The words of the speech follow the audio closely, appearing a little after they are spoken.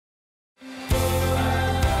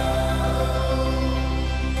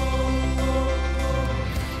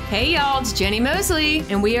Hey y'all, it's Jenny Mosley,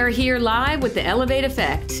 and we are here live with the Elevate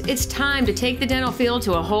Effect. It's time to take the dental field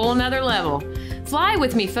to a whole nother level. Fly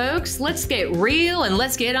with me, folks. Let's get real and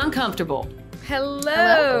let's get uncomfortable.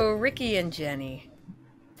 Hello, Riki and Jenny.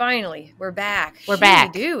 Finally, we're back. We're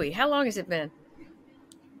back. Dooey. How long has it been?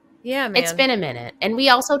 Yeah, man. It's been a minute. And we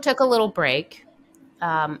also took a little break.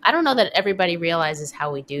 I don't know that everybody realizes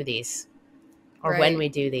how we do these or when we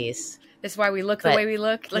do these. That's why we look the way we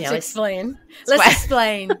look. Let's explain.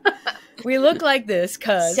 Explain. We look like this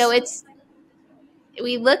because... So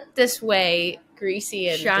we look this way, greasy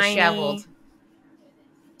and shiny, disheveled,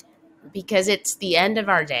 because it's the end of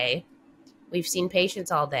our day. We've seen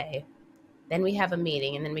patients all day. Then we have a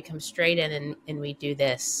meeting, and then we come straight in and we do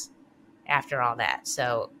this after all that.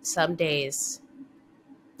 So some days,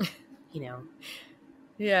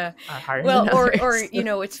 yeah, are harder well, than others.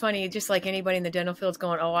 or it's funny, just like anybody in the dental field's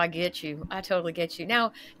going, oh, I get you. I totally get you.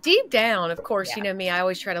 Now, deep down, of course, you know me, I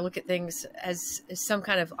always try to look at things as some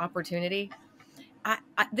kind of opportunity.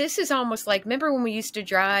 This is almost like, remember when we used to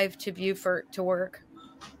drive to Beaufort to work?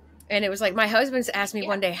 And it was like, my husband's asked me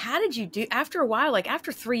one day, how did you do, after a while, like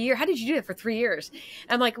after 3 years, how did you do it for 3 years?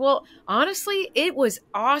 I'm like, well, honestly, it was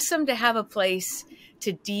awesome to have a place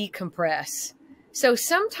to decompress. So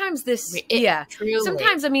sometimes truly.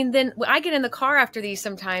 Sometimes, I mean, then I get in the car after these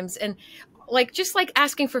sometimes and just like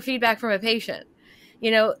asking for feedback from a patient,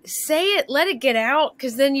 say it, let it get out.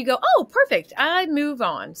 Cause then you go, oh, perfect. I move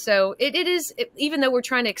on. So it is, even though we're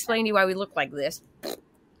trying to explain to you why we look like this,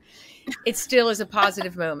 it still is a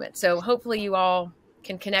positive moment. So hopefully you all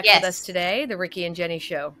can connect with us today. The Riki and Jenny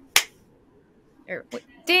show.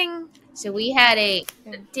 Ding. So we had a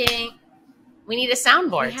ding. We need a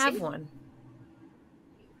soundboard. We have one.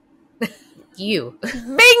 You.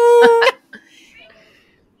 Bing!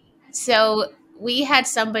 So we had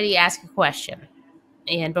somebody ask a question.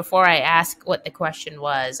 And before I ask what the question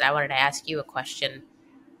was, I wanted to ask you a question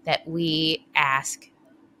that we ask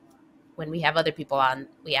when we have other people on.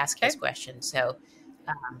 We ask this question. So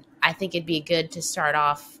I think it'd be good to start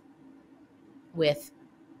off with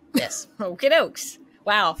this. Okie dokes.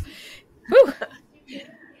 Wow.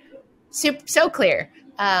 So clear.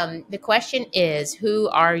 The question is, who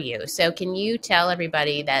are you? So can you tell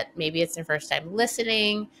everybody that maybe it's their first time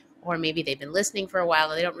listening, or maybe they've been listening for a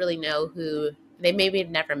while and they don't really know who, they maybe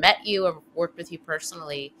have never met you or worked with you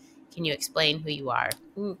personally. Can you explain who you are?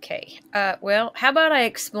 Okay. Well, how about I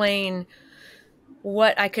explain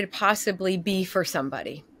what I could possibly be for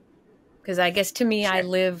somebody? Because I guess to me, I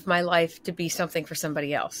live my life to be something for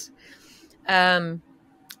somebody else. And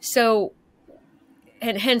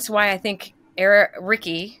hence why I think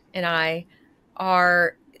Riki and I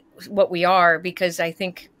are what we are, because I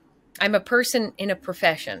think I'm a person in a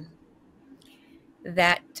profession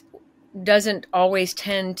that doesn't always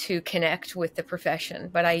tend to connect with the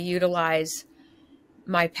profession, but I utilize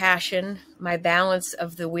my passion, my balance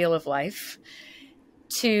of the wheel of life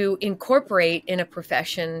to incorporate in a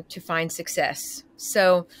profession to find success.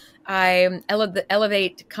 So the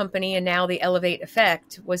Elevate company, and now the Elevate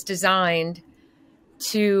Effect, was designed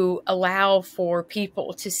to allow for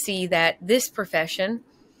people to see that this profession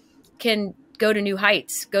can go to new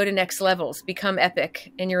heights, go to next levels, become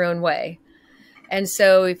epic in your own way. And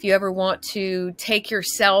so if you ever want to take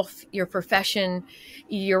yourself, your profession,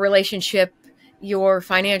 your relationship, your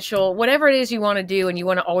financial, whatever it is you want to do, and you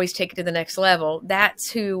want to always take it to the next level, that's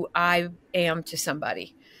who I am to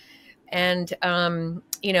somebody. And,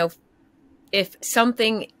 if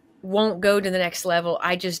something won't go to the next level,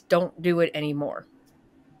 I just don't do it anymore.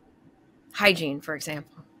 Hygiene, for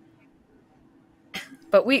example.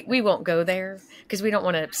 But we won't go there because we don't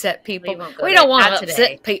want to upset people. We don't want to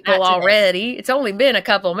upset people already. It's only been a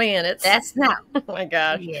couple minutes. That's not. Oh my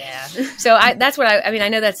gosh. Yeah. So that's what I mean, I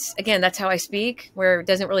know that's how I speak, where it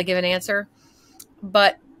doesn't really give an answer.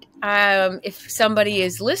 But if somebody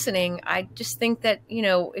is listening, I just think that,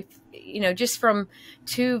 just from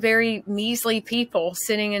two very measly people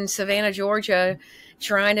sitting in Savannah, Georgia,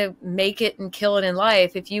 trying to make it and kill it in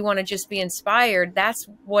life, if you want to just be inspired, that's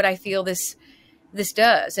what I feel this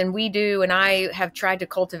does. And we do, and I have tried to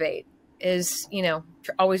cultivate, is,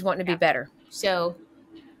 always wanting to be better. So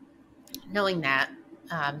knowing that,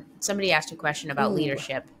 somebody asked a question about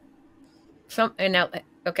leadership.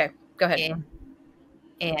 Okay, go ahead.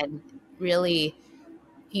 And really,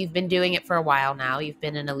 you've been doing it for a while now. You've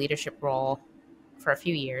been in a leadership role for a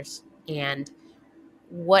few years. And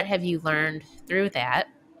what have you learned through that?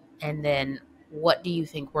 And then what do you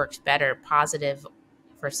think works better, positive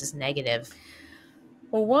versus negative?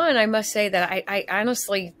 Well, one, I must say that I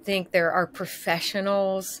honestly think there are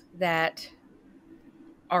professionals that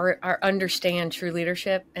understand true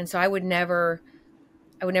leadership. And so I would never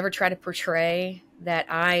I would never try to portray that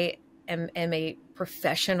I am a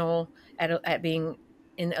professional at being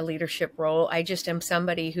in a leadership role. I just am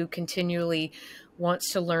somebody who continually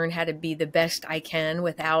wants to learn how to be the best I can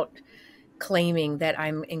without claiming that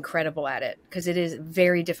I'm incredible at it, because it is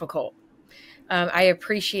very difficult. I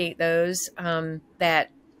appreciate those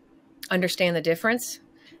that understand the difference.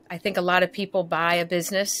 I think a lot of people buy a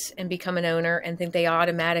business and become an owner and think they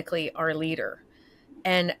automatically are a leader.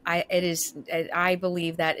 And I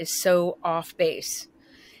believe that is so off base.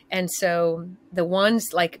 And so the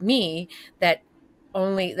ones like me that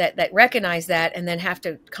that recognize that and then have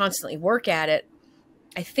to constantly work at it,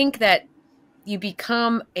 I think that you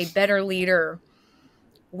become a better leader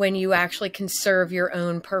when you actually can serve your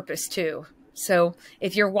own purpose too. So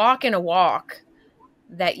if you're walking a walk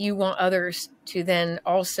that you want others to then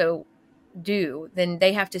also do, then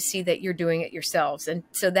they have to see that you're doing it yourselves. And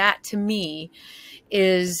so that to me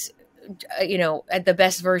is, at the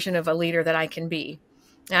best version of a leader that I can be.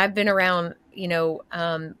 I've been around,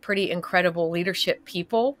 pretty incredible leadership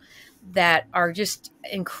people that are just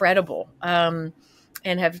incredible and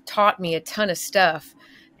have taught me a ton of stuff.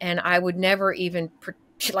 And I would never even,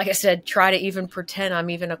 like I said, try to even pretend I'm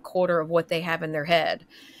even a quarter of what they have in their head.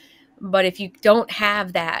 But if you don't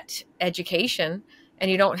have that education and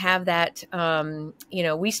you don't have that,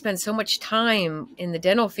 we spend so much time in the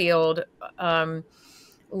dental field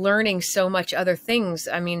learning so much other things.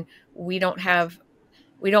 I mean, we don't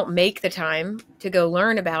make the time to go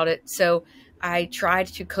learn about it. So I tried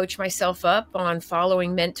to coach myself up on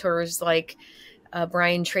following mentors like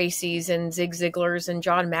Brian Tracy's and Zig Ziglar's and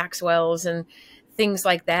John Maxwell's and things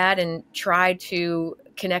like that, and try to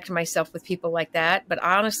connect myself with people like that. But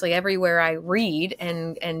honestly, everywhere I read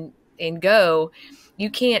and go, you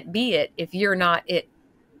can't be it if you're not it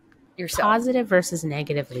yourself. Positive versus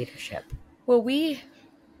negative leadership. Well,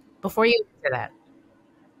 before you answer that,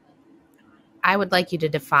 I would like you to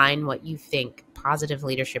define what you think positive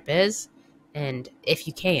leadership is, and if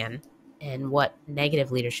you can, and what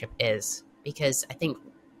negative leadership is, because I think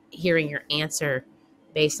hearing your answer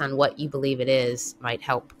based on what you believe it is might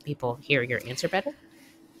help people hear your answer better.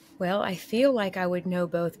 Well, I feel like I would know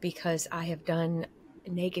both because I have done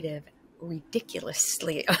negative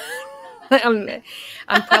ridiculously. I'm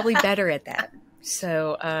probably better at that.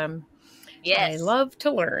 So yes. I love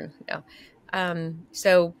to learn.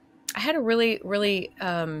 So I had a really, really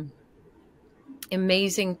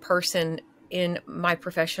amazing person in my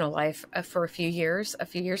professional life for a few years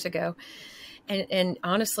ago. And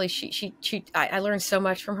honestly, I learned so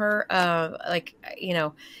much from her,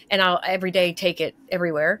 and I'll every day take it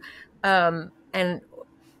everywhere. And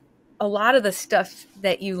a lot of the stuff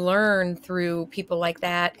that you learn through people like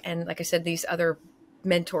that, and like I said, these other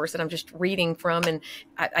mentors that I'm just reading from, and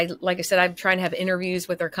like I said, I'm trying to have interviews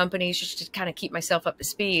with their companies just to kind of keep myself up to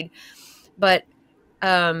speed. But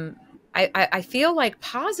I feel like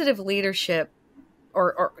positive leadership,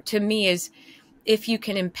 or to me, is if you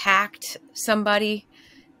can impact somebody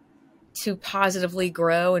to positively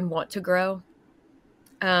grow and want to grow.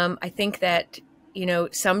 I think that,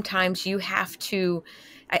 sometimes you have to,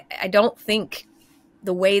 I don't think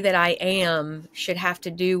the way that I am should have to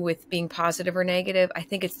do with being positive or negative. I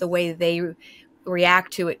think it's the way they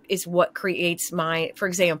react to it is what creates for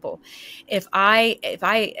example, if I'm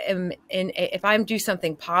do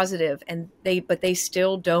something positive and they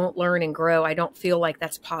still don't learn and grow, I don't feel like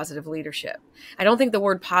that's positive leadership. I don't think the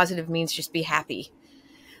word positive means just be happy.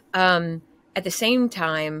 At the same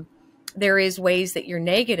time, there is ways that you're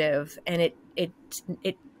negative and it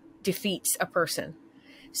defeats a person.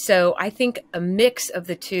 So I think a mix of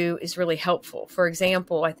the two is really helpful. For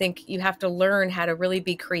example, I think you have to learn how to really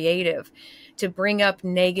be creative to bring up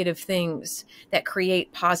negative things that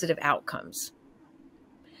create positive outcomes.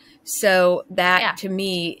 So that to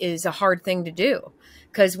me is a hard thing to do,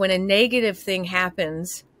 because when a negative thing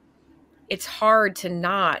happens, it's hard to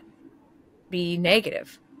not be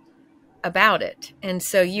negative about it. And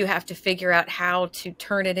so you have to figure out how to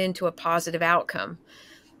turn it into a positive outcome.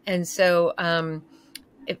 And so,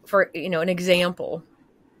 for, an example,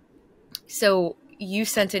 so you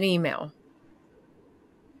sent an email.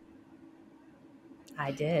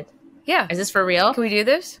 I did. Yeah. Is this for real? Can we do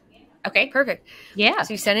this? Okay. Perfect. Yeah.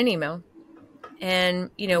 So you sent an email, and,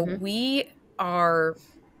 we are,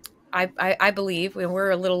 I believe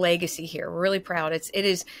we're a little legacy here. We're really proud.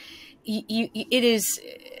 It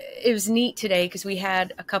was neat today because we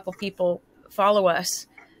had a couple people follow us,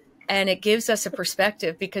 and it gives us a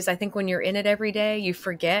perspective, because I think when you're in it every day, you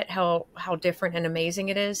forget how different and amazing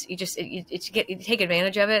it is. You take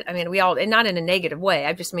advantage of it. I mean, we all, and not in a negative way.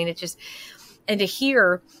 I just mean, And to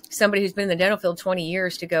hear somebody who's been in the dental field 20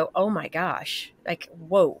 years to go, oh my gosh, like,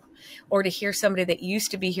 whoa. Or to hear somebody that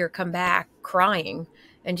used to be here come back crying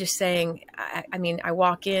and just saying, I mean, I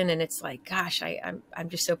walk in and it's like, gosh, I'm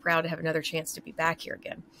just so proud to have another chance to be back here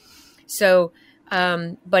again. So,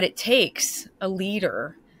 but it takes a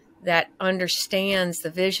leader that understands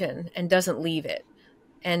the vision and doesn't leave it,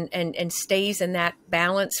 and stays in that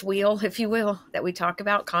balance wheel, if you will, that we talk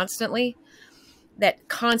about constantly. That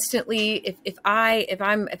constantly, if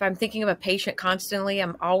I'm thinking of a patient constantly,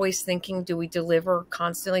 I'm always thinking, do we deliver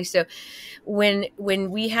constantly? So when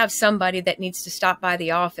we have somebody that needs to stop by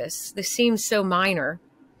the office, this seems so minor,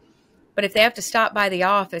 but if they have to stop by the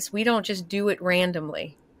office, we don't just do it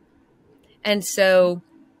randomly. And so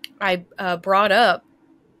I brought up,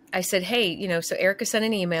 I said, hey, you know, so Erika sent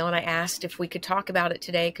an email and I asked if we could talk about it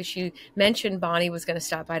today because she mentioned Bonnie was going to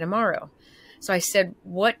stop by tomorrow. So I said,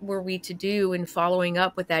 what were we to do in following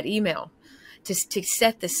up with that email to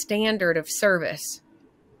set the standard of service?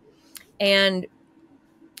 And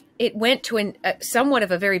it went to somewhat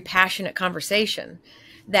of a very passionate conversation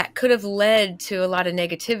that could have led to a lot of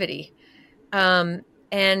negativity.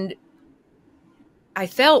 And I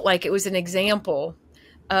felt like it was an example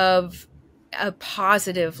of a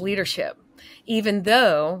positive leadership, even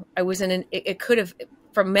though I was it could have,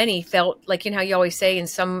 for many, felt like, you know how you always say in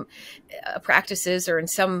some practices or in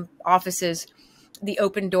some offices, the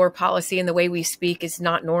open door policy and the way we speak is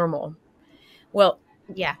not normal. Well,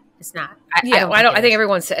 Yeah, it's not. I think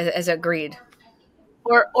everyone has agreed.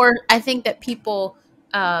 Or I think that people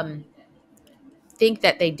think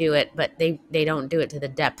that they do it, but they don't do it to the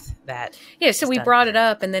depth that. Yeah, so we brought it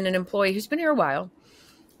up, and then an employee who's been here a while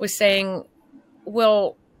was saying,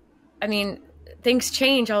 well, I mean, things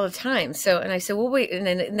change all the time. So, and I said, well, wait,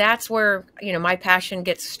 and that's where, you know, my passion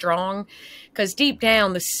gets strong, because deep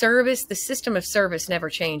down, the system of service never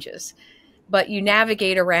changes, but you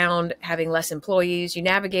navigate around having less employees, you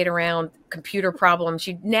navigate around computer problems,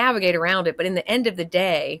 you navigate around it. But in the end of the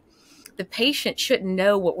day, the patient shouldn't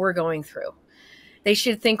know what we're going through. They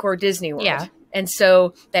should think we're Disney World. Yeah. And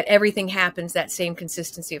so that everything happens, that same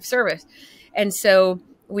consistency of service. And so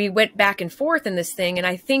we went back and forth in this thing. And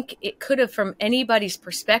I think it could have, from anybody's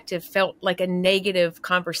perspective, felt like a negative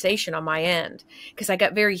conversation on my end, because I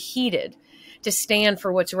got very heated to stand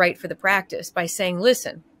for what's right for the practice by saying,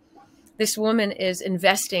 listen, this woman is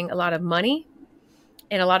investing a lot of money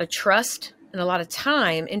and a lot of trust and a lot of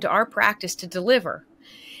time into our practice to deliver.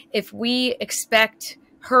 If we expect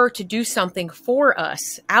her to do something for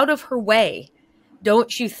us out of her way,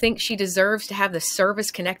 don't you think she deserves to have the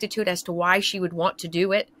service connected to it as to why she would want to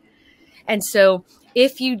do it? And so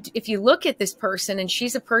if you look at this person and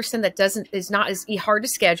she's a person that is not as hard to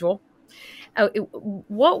schedule,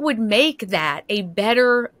 what would make that a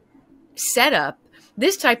better setup?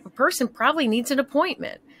 This type of person probably needs an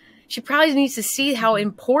appointment. She probably needs to see how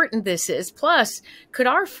important this is. Plus, could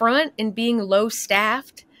our front, in being low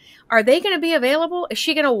staffed, are they going to be available? Is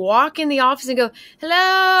she going to walk in the office and go, hello,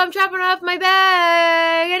 I'm dropping off my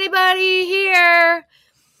bag. Anybody here?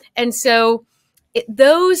 And so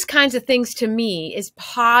those kinds of things, to me, is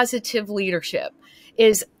positive leadership,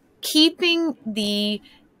 is keeping the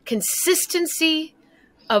consistency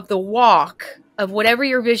of the walk of whatever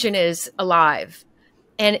your vision is alive.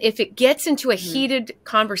 And if it gets into a heated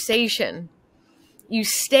conversation, you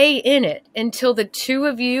stay in it until the two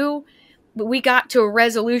of you, we got to a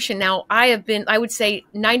resolution. Now, I would say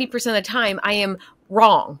 90% of the time, I am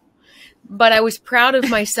wrong. But I was proud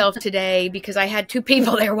of myself today because I had two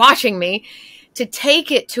people there watching me to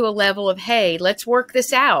take it to a level of, hey, let's work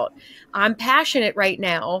this out. I'm passionate right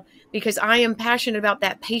now because I am passionate about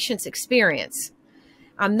that patient's experience.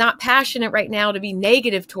 I'm not passionate right now to be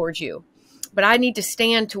negative towards you, but I need to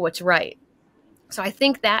stand to what's right. So I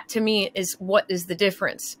think that, to me, is what is the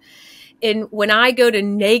difference. And when I go to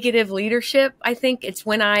negative leadership, I think it's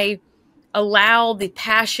when I allow the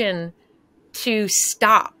passion to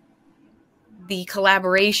stop the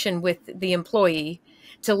collaboration with the employee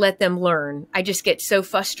to let them learn. I just get so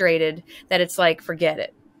frustrated that it's like, forget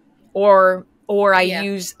it. Or I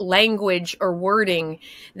use language or wording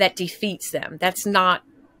that defeats them. That's not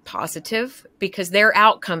positive because their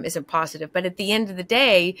outcome isn't positive. But at the end of the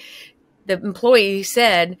day, the employee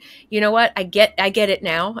said, you know what, I get it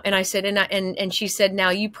now. And I said, and she said,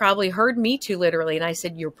 now you probably heard me too literally. And I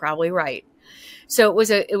said, you're probably right. So it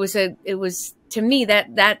was to me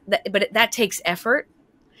but that takes effort.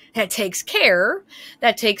 That takes care.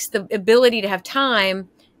 That takes the ability to have time.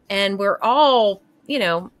 And we're all, you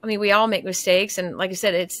know, I mean, we all make mistakes. And like I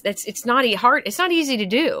said, it's not hard. It's not easy to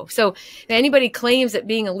do. So if anybody claims that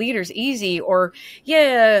being a leader is easy, or,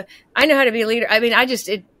 yeah, I know how to be a leader. I mean,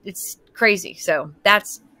 it's crazy. So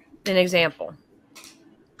that's an example.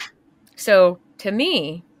 So to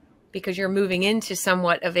me, because you're moving into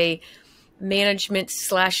somewhat of a management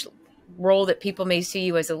 / role that people may see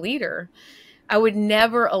you as a leader, I would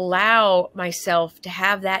never allow myself to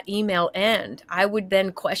have that email end. I would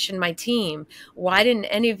then question my team. Why didn't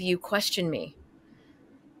any of you question me?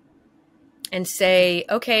 And say,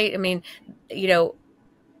 okay, I mean, you know,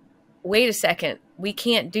 wait a second. We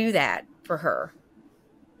can't do that for her.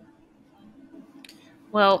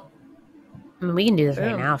 Well, I mean, we can do this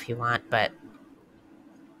right Boom. now if you want, but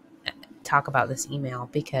talk about this email,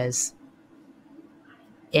 because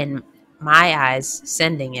in my eyes,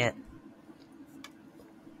 sending it,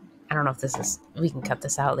 I don't know if this is, we can cut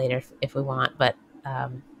this out later if we want, but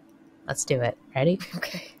let's do it. Ready?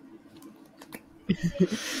 Okay.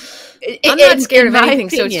 I'm not scared of anything,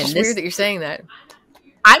 so it's just weird that you're saying that.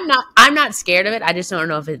 I'm not scared of it. I just don't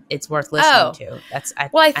know if it's worth listening to.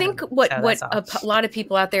 I think what a lot of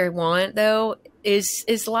people out there want, though,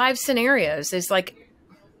 is live scenarios. Is like,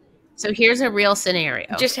 so here's a real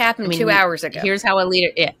scenario. Just happened 2 hours ago. Here's how a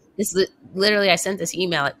leader. Yeah, this literally, I sent this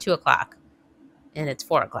email at 2:00, and it's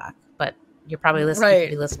 4:00. But you're probably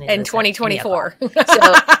listening in 2024.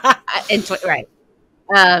 Right.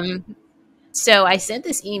 So I sent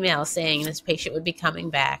this email saying this patient would be coming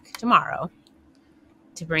back tomorrow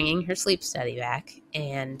to bringing her sleep study back,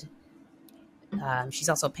 and she's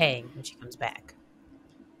also paying when she comes back.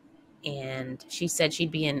 And she said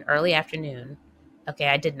she'd be in early afternoon. Okay,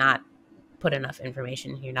 I did not put enough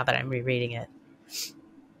information here now that I'm rereading it.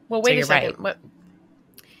 Well, wait a second. Right.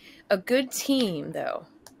 A good team, though,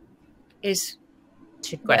 is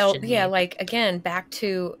like, again, back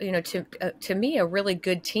to, to me, a really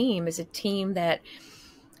good team is a team that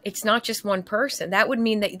it's not just one person. That would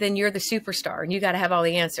mean that then you're the superstar and you got to have all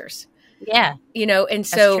the answers. Yeah. And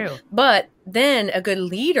so, but then a good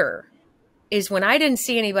leader is when I didn't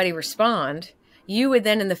see anybody respond, you would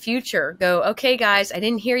then in the future go, okay, guys, I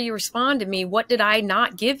didn't hear you respond to me. What did I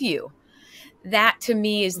not give you? That to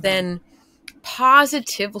me is then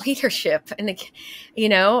positive leadership. And,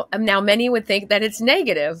 now many would think that it's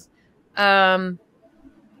negative. Because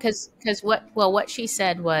what she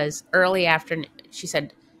said was early afternoon. She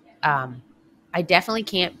said, I definitely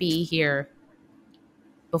can't be here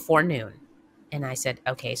before noon. And I said,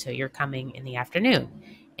 okay, so you're coming in the afternoon.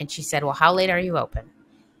 And she said, well, how late are you open?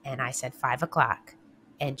 And I said, 5:00.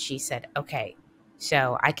 And she said, okay,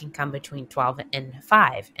 so I can come between 12 and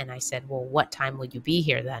 5. And I said, well, what time will you be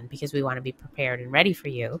here then? Because we want to be prepared and ready for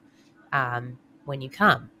you when you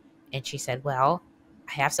come. And she said, well,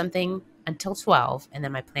 I have something until 12. And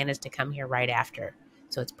then my plan is to come here right after.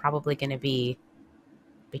 So it's probably going to be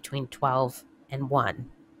between 12 and 1,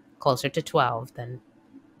 closer to 12 than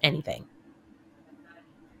anything.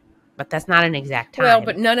 But that's not an exact time. Well,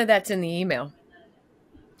 but none of that's in the email.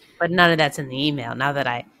 Now that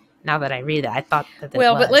I read it, I thought that.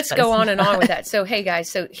 Well, but let's go on and on with that. So, hey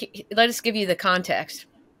guys, let us give you the context.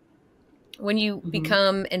 When you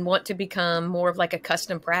become and want to become more of like a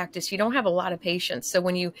custom practice, you don't have a lot of patients. So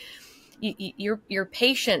when your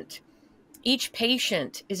patient, each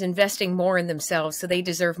patient is investing more in themselves, so they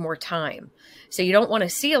deserve more time. So you don't want to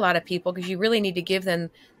see a lot of people because you really need to give them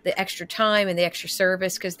the extra time and the extra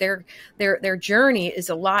service because their journey is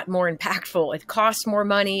a lot more impactful. It costs more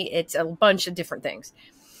money. It's a bunch of different things.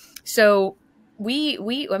 So I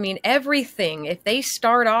mean, everything, if they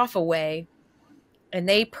start off a way and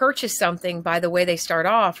they purchase something by the way they start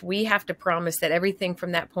off, we have to promise that everything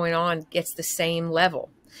from that point on gets the same level.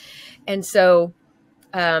 And so,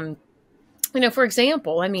 for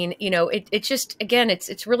example, I mean, it's just, again,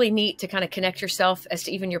 it's really neat to kind of connect yourself as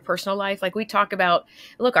to even your personal life. Like we talk about,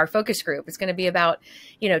 look, our focus group is going to be about,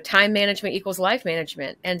 time management equals life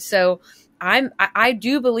management. And so I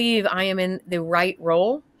do believe I am in the right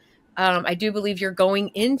role. I do believe you're going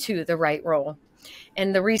into the right role.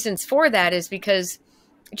 And the reasons for that is because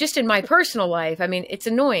just in my personal life, I mean, it's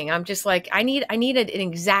annoying. I'm just like, I need an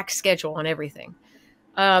exact schedule on everything.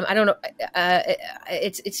 I don't know.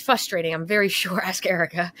 It's frustrating. I'm very sure. Ask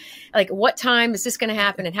Erika, like, what time is this going to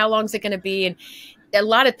happen and how long is it going to be? And a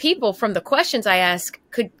lot of people from the questions I ask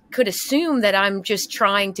could assume that I'm just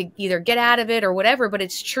trying to either get out of it or whatever, but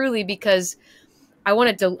it's truly because I want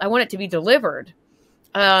it to be delivered.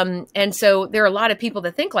 And so there are a lot of people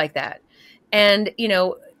that think like that. And,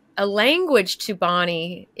 a language to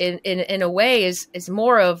Bonnie in a way is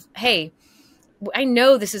more of, hey, I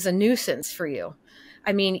know this is a nuisance for you.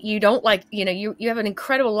 I mean, you don't like, you have an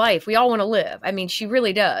incredible life. We all want to live. I mean, she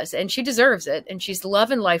really does. And she deserves it. And she's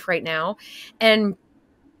loving life right now. And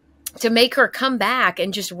to make her come back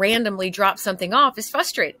and just randomly drop something off is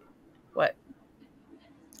frustrating. What?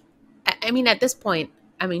 I mean, at this point,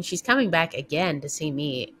 I mean, she's coming back again to see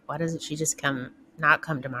me. Why doesn't she just not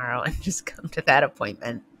come tomorrow and just come to that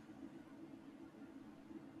appointment?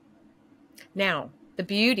 Now, the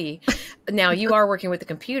beauty, now you are working with the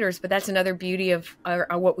computers, but that's another beauty of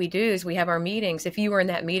what we do is we have our meetings. If you were in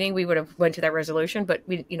that meeting, we would have went to that resolution, but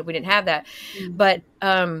we didn't have that. But,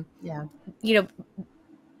 Yeah.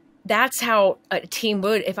 That's how a team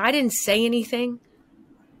would, if I didn't say anything,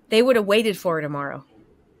 they would have waited for tomorrow.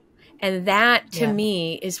 And that to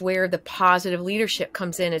me is where the positive leadership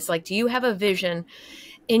comes in. It's like, do you have a vision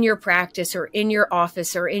in your practice or in your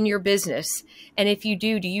office or in your business? And if you do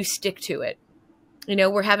you stick to it?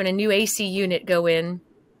 We're having a new AC unit go in,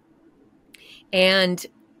 and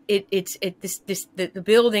the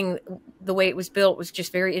building, the way it was built was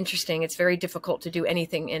just very interesting. It's very difficult to do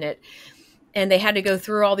anything in it. And they had to go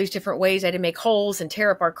through all these different ways. They had to make holes and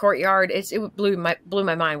tear up our courtyard. It blew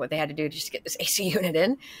my mind what they had to do just to get this AC unit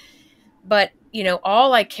in. But,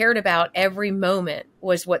 all I cared about every moment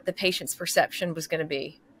was what the patient's perception was going to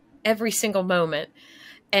be. Every single moment.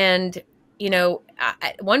 And,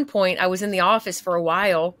 at one point I was in the office for a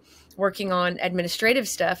while working on administrative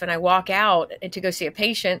stuff, and I walk out to go see a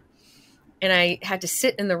patient, and I had to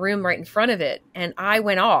sit in the room right in front of it. And I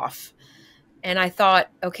went off, and I thought,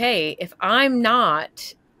 okay, if I'm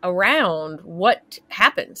not around, what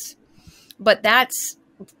happens? But that's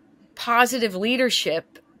positive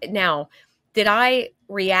leadership. Now, did I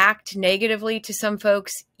react negatively to some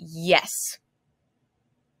folks? Yes.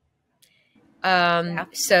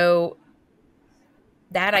 So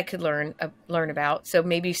that I could learn about. So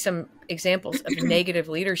maybe some examples of negative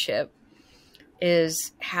leadership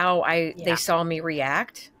is how they saw me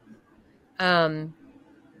react. It's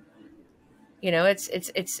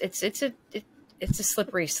a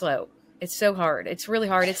slippery slope. It's so hard. It's really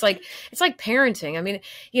hard. It's like parenting. I mean,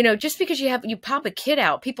 just because you pop a kid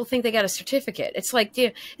out, people think they got a certificate. It's like,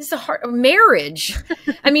 it's a hard marriage.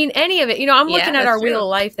 I mean, any of it, I'm looking at our wheel of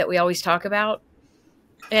life that we always talk about.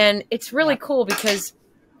 And it's really cool because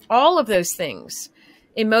all of those things,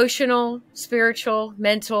 emotional, spiritual,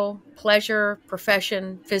 mental, pleasure,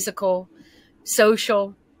 profession, physical,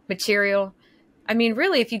 social, material. I mean,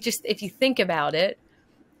 really, if you think about it,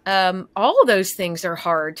 all of those things are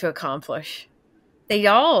hard to accomplish. They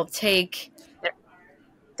all take...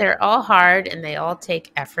 They're all hard, and they all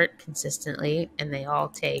take effort consistently, and they all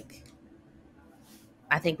take...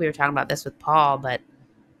 I think we were talking about this with Paul, but,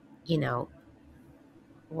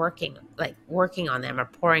 working on them or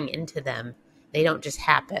pouring into them, they don't just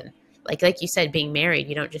happen. Like you said, being married,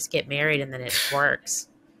 you don't just get married and then it works.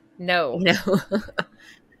 No.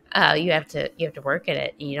 You have to work at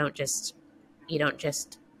it, and you don't just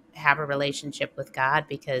have a relationship with God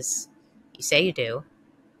because you say you do.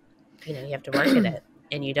 You have to work at it,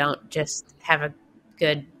 and you don't just have a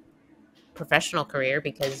good professional career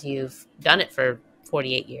because you've done it for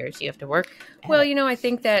 48 years. You have to work. Well, I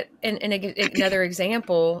think that in another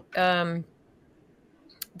example,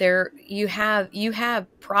 you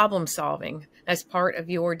have problem solving as part of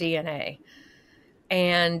your DNA,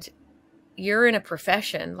 and you're in a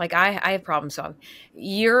profession like I have problem solving.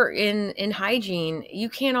 You're in hygiene. You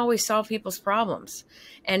can't always solve people's problems,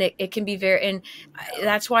 and it can be and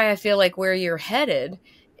that's why I feel like where you're headed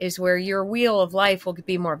is where your wheel of life will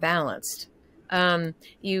be more balanced.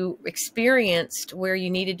 You experienced where you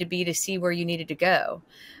needed to be to see where you needed to go.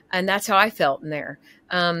 And that's how I felt in there.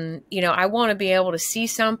 I want to be able to see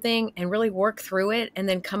something and really work through it and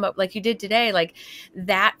then come up like you did today. Like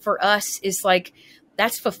that for us is like,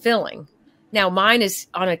 that's fulfilling. Now mine is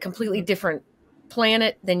on a completely different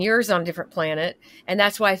planet than yours on a different planet. And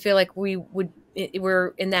that's why I feel like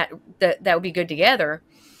we're in that would be good together.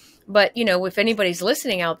 But, if anybody's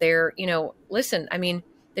listening out there, listen, I mean,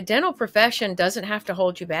 the dental profession doesn't have to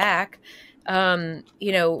hold you back. As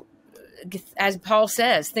Paul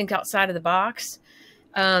says, think outside of the box.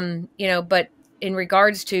 But in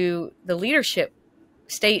regards to the leadership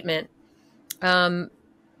statement, I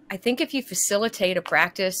think if you facilitate a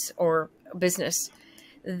practice or a business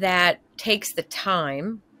that takes the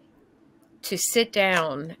time to sit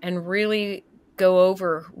down and really go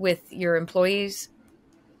over with your employees,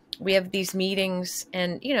 we have these meetings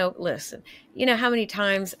and, listen, how many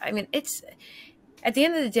times, I mean, it's at the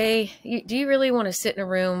end of the day, do you really want to sit in a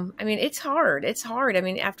room? I mean, it's hard. It's hard. I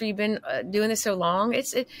mean, after you've been doing this so long,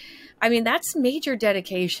 that's major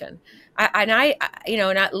dedication.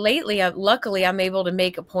 Lately, luckily I'm able to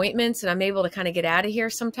make appointments and I'm able to kind of get out of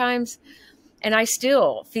here sometimes. And I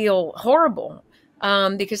still feel horrible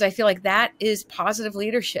because I feel like that is positive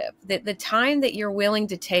leadership. That the time that you're willing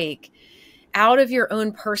to take out of your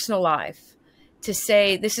own personal life to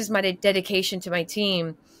say, this is my dedication to my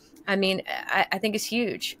team. I mean, I think it's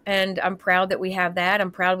huge, and I'm proud that we have that. I'm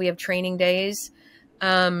proud we have training days.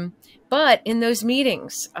 But in those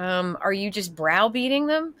meetings, are you just browbeating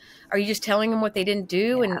them? Are you just telling them what they didn't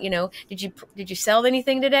do? Yeah. And, you know, did you sell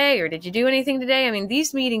anything today, or did you do anything today? I mean,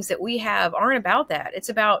 these meetings that we have aren't about that. It's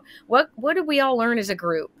about what did we all learn as a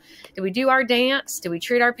group? Did we do our dance? Did we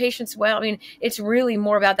treat our patients well? I mean, it's really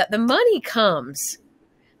more about that. The money comes.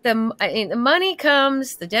 The money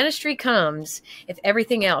comes, the dentistry comes if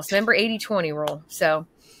everything else. Remember 80-20 rule. So,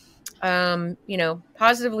 you know,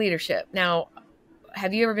 positive leadership. Now,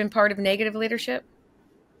 have you ever been part of negative leadership?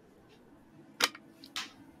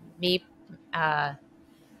 Me,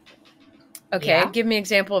 Okay, yeah. give me an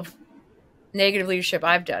example of negative leadership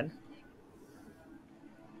I've done.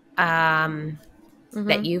 That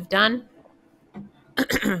you've done.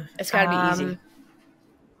 It's got to be easy.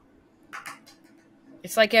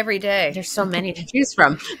 It's like every day. There's so many to choose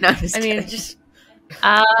from. No, I'm just kidding. just.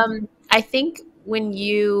 I think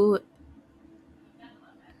you've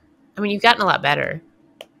gotten a lot better.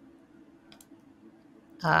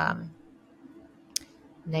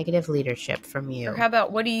 Negative leadership from you. Or how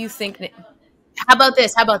about, what do you think? How about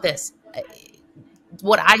this?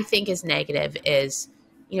 What I think is negative is,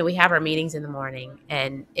 you know, we have our meetings in the morning,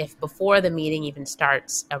 and if before the meeting even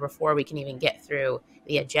starts, or before we can even get through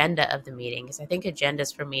the agenda of the meeting, because I think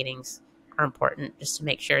agendas for meetings are important just to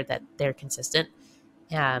make sure that they're consistent.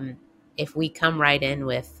 If we come right in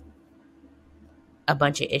with a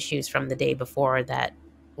bunch of issues from the day before that,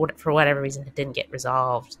 for whatever reason, it didn't get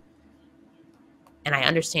resolved, and I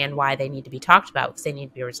understand why they need to be talked about because they need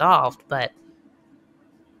to be resolved, but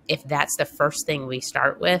if that's the first thing we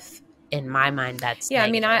start with, in my mind, that's negative.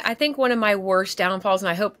 I mean, I think one of my worst downfalls, and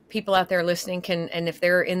I hope people out there listening can, and if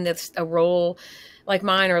they're in a role like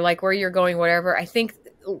mine or like where you're going, whatever, I think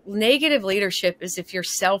negative leadership is if you're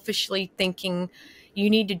selfishly thinking you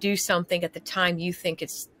need to do something at the time you think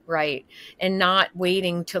it's right and not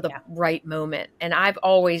waiting till the right moment. And I've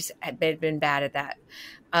always been bad at that.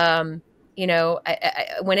 You know,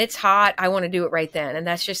 when it's hot, I want to do it right then. And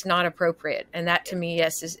that's just not appropriate. And that to me,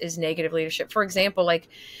 yes, is negative leadership. For example, like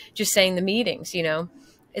just saying the meetings, you know,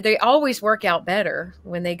 they always work out better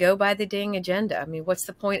when they go by the dang agenda. I mean, what's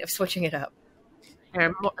the point of switching it up?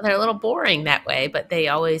 They're a little boring that way, but they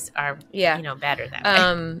always are, you know, better that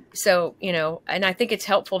way. So, you know, and I think it's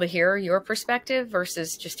helpful to hear your perspective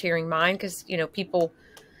versus just hearing mine. Cause, you know, people,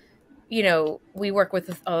 you know, we work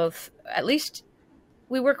with,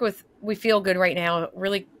 we feel good right now.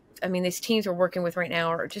 Really, I mean, these teams we're working with right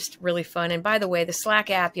now are just really fun. And by the way, the Slack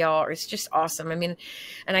app, y'all, is just awesome. I mean,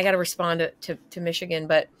 and I got to respond to Michigan,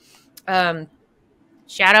 but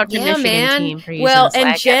shout out to Michigan team for using the Slack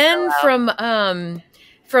and Jen app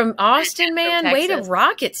from Austin, man, way to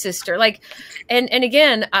rock it, sister. Like, and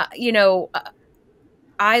again, you know,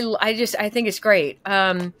 I think it's great.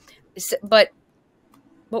 But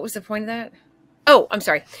what was the point of that? Oh, I'm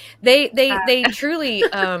sorry. They truly,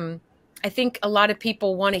 I think a lot of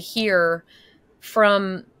people want to hear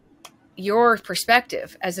from your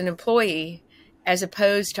perspective as an employee, as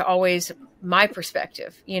opposed to always my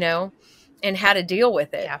perspective, you know, and how to deal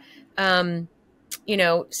with it. Yeah. You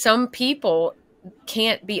know, some people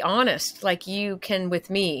can't be honest like you can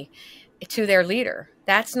with me to their leader.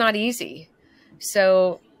 That's not easy.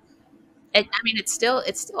 So, I mean, it's still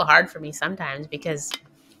hard for me sometimes because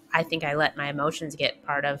I think I let my emotions get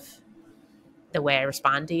part of the way I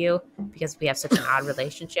respond to you because we have such an odd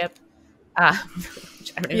relationship.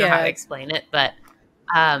 Which I don't know how to explain it, but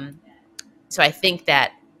so I think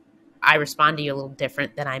that I respond to you a little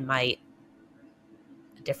different than I might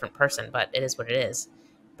a different person, but it is what it is.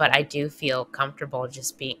 But I do feel comfortable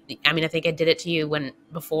just being, I mean, I think I did it to you when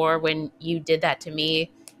you did that to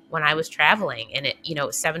me when I was traveling and it, you know, it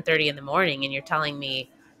was 7:30 in the morning and you're telling me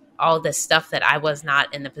all this stuff that I was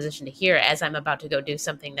not in the position to hear as I'm about to go do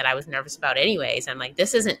something that I was nervous about anyways. I'm like,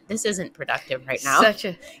 this isn't productive right now.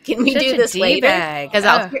 Can we do this later? Because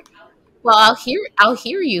I'll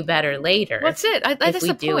hear you better later. That's it. That's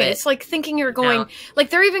the point. It's like thinking you're going,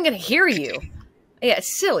 like they're even going to hear you. Yeah,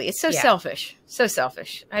 it's silly. It's so selfish. So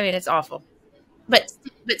selfish. I mean, it's awful. But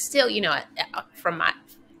still, you know,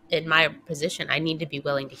 in my position, I need to be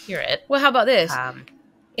willing to hear it. Well, how about this?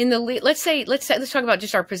 Let's talk about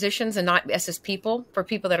just our positions and not us as people, for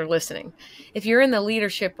people that are listening. If you're in the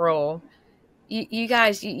leadership role, you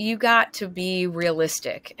guys, you got to be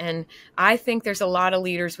realistic. And I think there's a lot of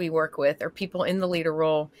leaders we work with or people in the leader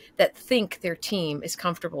role that think their team is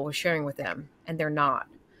comfortable with sharing with them, and they're not.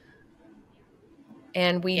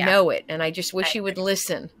 And we know it. And I just wish you would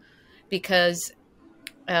listen, because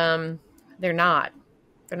they're not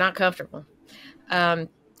comfortable. And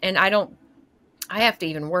I I have to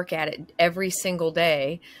even work at it every single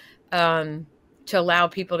day to allow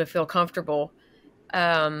people to feel comfortable.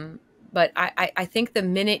 But I think the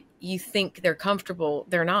minute you think they're comfortable,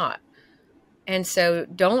 they're not. And so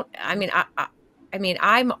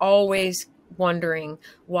I'm always wondering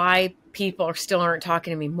why people still aren't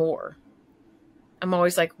talking to me more. I'm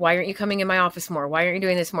always like, why aren't you coming in my office more? Why aren't you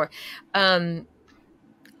doing this more? So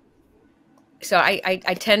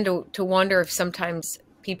I tend to wonder if sometimes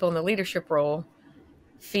people in the leadership role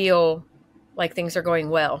feel like things are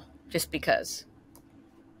going well just because.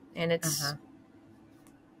 And it's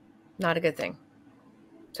not a good thing.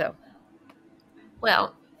 So.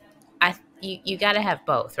 Well, you got to have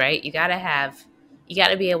both, right? You got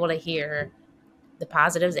to be able to hear the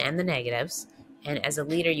positives and the negatives. And as a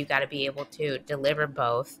leader, you got to be able to deliver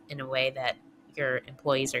both in a way that your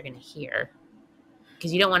employees are going to hear.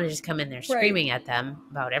 Because you don't want to just come in there screaming at them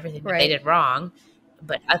about everything that they did wrong.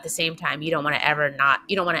 But at the same time, you don't want to ever not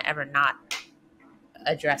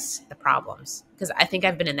address the problems. Because I think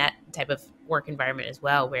I've been in that type of work environment as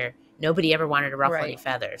well, where nobody ever wanted to ruffle any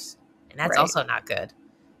feathers. And that's also not good.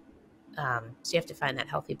 So you have to find that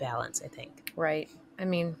healthy balance, I think. Right. I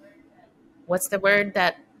mean, what's the word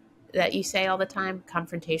that you say all the time?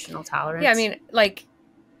 Confrontational tolerance? Yeah, I mean, like,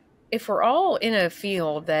 if we're all in a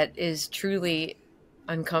field that is truly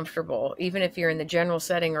uncomfortable, even if you're in the general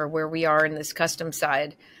setting or where we are in this custom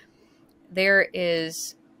side, there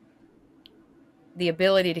is the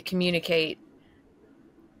ability to communicate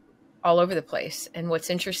all over the place. And what's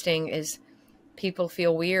interesting is people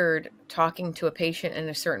feel weird talking to a patient in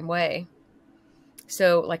a certain way.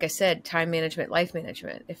 So, like I said, time management, life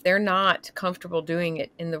management, if they're not comfortable doing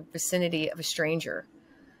it in the vicinity of a stranger,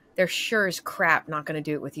 they're sure as crap not going to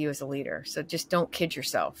do it with you as a leader. So just don't kid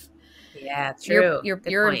yourself. Yeah, true.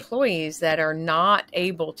 Your employees that are not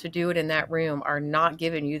able to do it in that room are not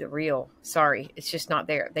giving you the real. Sorry, it's just not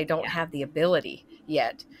there. They don't have the ability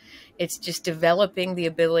yet. It's just developing the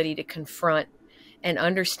ability to confront and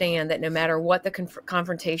understand that no matter what the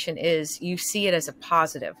confrontation is, you see it as a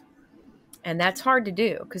positive. And that's hard to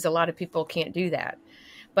do because a lot of people can't do that.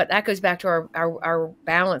 But that goes back to our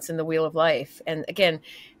balance in the wheel of life. And again,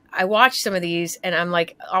 I watch some of these and I'm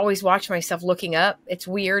like, always watch myself looking up. It's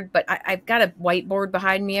weird, but I've got a whiteboard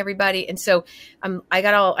behind me, everybody. And so I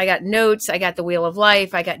got notes. I got the wheel of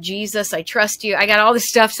life. I got Jesus. I trust you. I got all this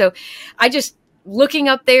stuff. So I just looking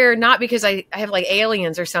up there, not because I have like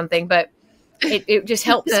aliens or something, but it just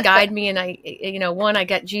helps guide me. And I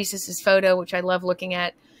got Jesus's photo, which I love looking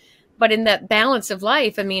at. But in that balance of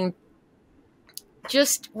life, I mean,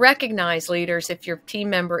 just recognize, leaders, if your team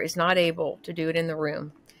member is not able to do it in the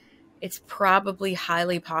room, it's probably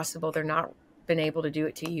highly possible they're not been able to do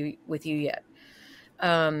it with you yet.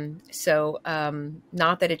 Not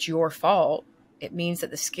that it's your fault. It means that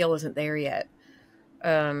the skill isn't there yet.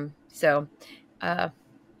 One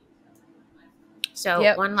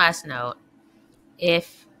last note.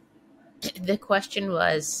 If the question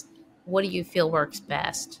was, what do you feel works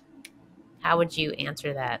best? How would you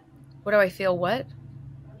answer that? What do I feel what?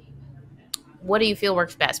 What do you feel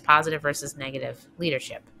works best, positive versus negative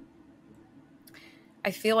leadership? I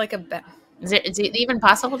feel like is it even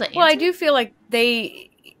possible to answer? Well, I do feel like I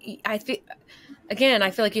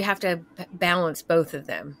feel like you have to balance both of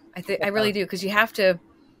them. I really do. Because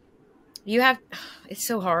it's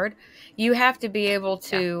so hard. You have to be able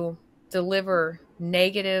to deliver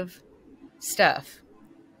negative stuff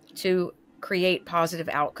to create positive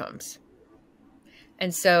outcomes.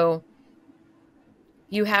 And so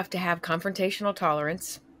you have to have confrontational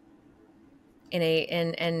tolerance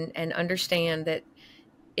and understand that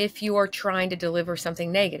if you are trying to deliver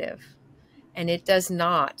something negative and it does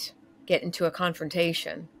not get into a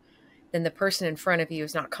confrontation, then the person in front of you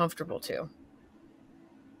is not comfortable to.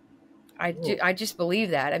 I just believe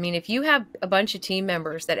that. I mean, if you have a bunch of team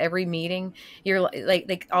members that every meeting you're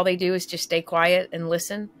like all they do is just stay quiet and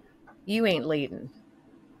listen, you ain't leading.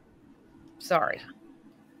 Sorry.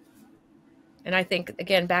 And I think,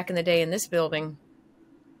 again, back in the day in this building,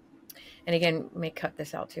 and again, may cut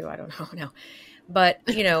this out too, I don't know now. But,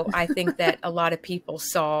 I think that a lot of people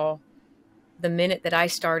saw the minute that I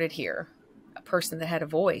started here, a person that had a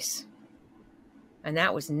voice. And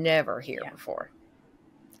that was never here before.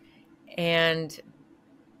 And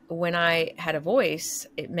when I had a voice,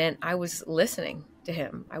 it meant I was listening to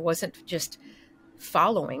him. I wasn't just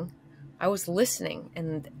following. I was listening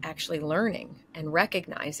and actually learning and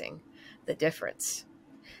recognizing the difference,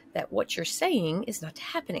 that what you're saying is not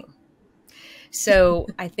happening. So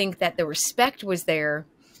I think that the respect was there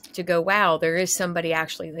to go, wow, there is somebody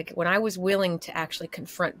actually, like when I was willing to actually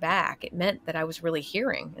confront back, it meant that I was really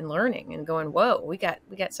hearing and learning and going, whoa, we got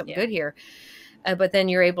something good here. but then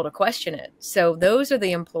you're able to question it. So those are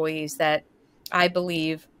the employees that I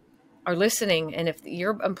believe are listening. And if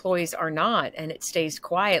your employees are not, and it stays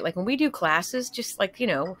quiet, like when we do classes, just like, you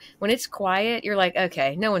know, when it's quiet, you're like,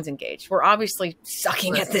 okay, no one's engaged. We're obviously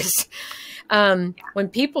sucking at this. When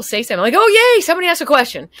people say something, I'm like, oh yay, somebody asked a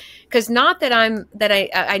question. Cause not that I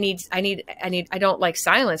don't like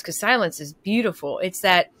silence, cause silence is beautiful. It's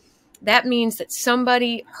that means that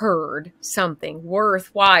somebody heard something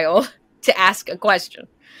worthwhile to ask a question.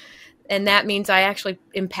 And that means I actually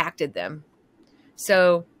impacted them.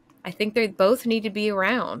 So I think they both need to be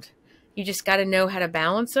around. You just got to know how to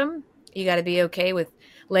balance them. You got to be okay with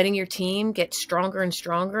letting your team get stronger and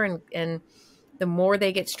stronger. And the more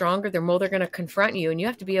they get stronger, the more they're going to confront you. And you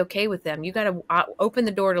have to be okay with them. You got to open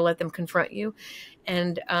the door to let them confront you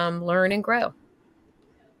and learn and grow.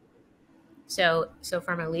 So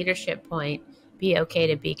from a leadership point, be okay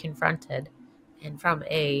to be confronted. And from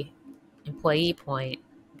a employee point,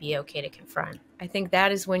 be okay to confront. I think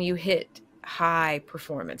that is when you hit high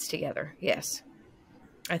performance together. Yes.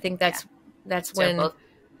 I think that's when, both,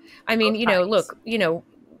 I mean, you know, look, you know,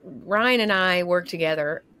 Ryan and I work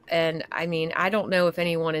together, and I mean, I don't know if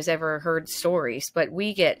anyone has ever heard stories, but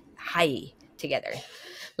we get high together.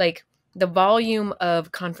 Like the volume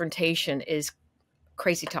of confrontation is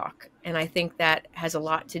crazy talk. And I think that has a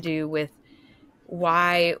lot to do with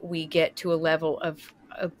why we get to a level of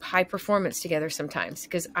high performance together sometimes,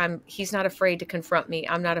 because he's not afraid to confront me.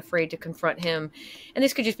 I'm not afraid to confront him. And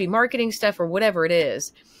this could just be marketing stuff or whatever it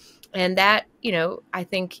is. And that, you know, I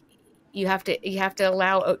think you have to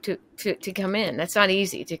allow to come in. That's not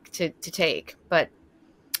easy to take, but,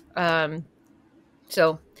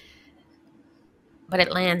 so. But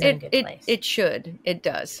it lands in a good place. It should. It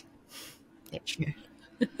does. It should.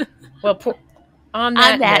 Well, on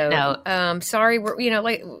that note, sorry, we're, you know,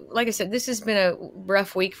 like I said, this has been a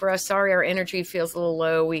rough week for us. Sorry, our energy feels a little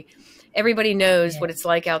low. Everybody knows what it's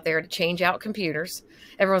like out there to change out computers.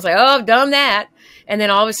 Everyone's like, oh, I've done that. And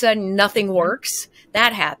then all of a sudden nothing works.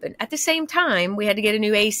 That happened. At the same time, we had to get a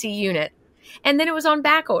new AC unit. And then it was on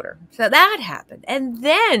back order. So that happened. And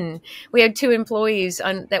then we had 2 employees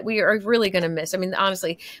that we are really going to miss. I mean,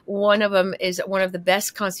 honestly, one of them is one of the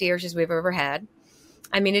best concierges we've ever had.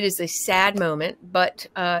 I mean, it is a sad moment, but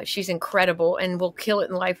she's incredible and will kill it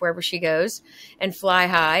in life wherever she goes and fly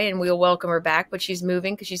high, and we'll welcome her back. But she's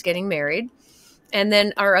moving because she's getting married. And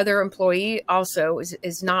then our other employee also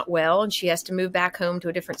is not well, and she has to move back home to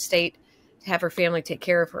a different state to have her family take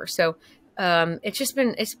care of her. So it's just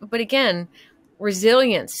been, but again,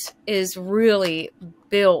 resilience is really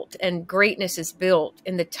built and greatness is built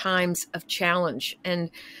in the times of challenge.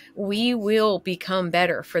 And we will become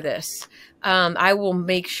better for this. I will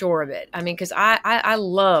make sure of it. I mean, because I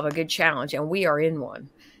love a good challenge, and we are in one.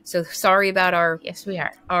 So sorry about our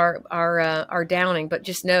our downing, but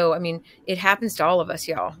just know, I mean, it happens to all of us,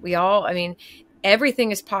 y'all. We all, I mean, everything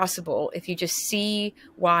is possible if you just see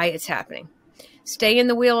why it's happening. Stay in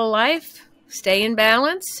the wheel of life, stay in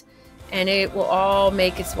balance, and it will all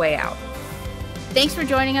make its way out. Thanks for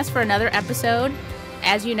joining us for another episode.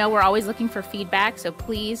 As you know, we're always looking for feedback, so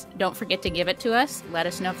please don't forget to give it to us. Let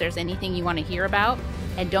us know if there's anything you want to hear about.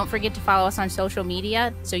 And don't forget to follow us on social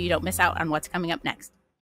media so you don't miss out on what's coming up next.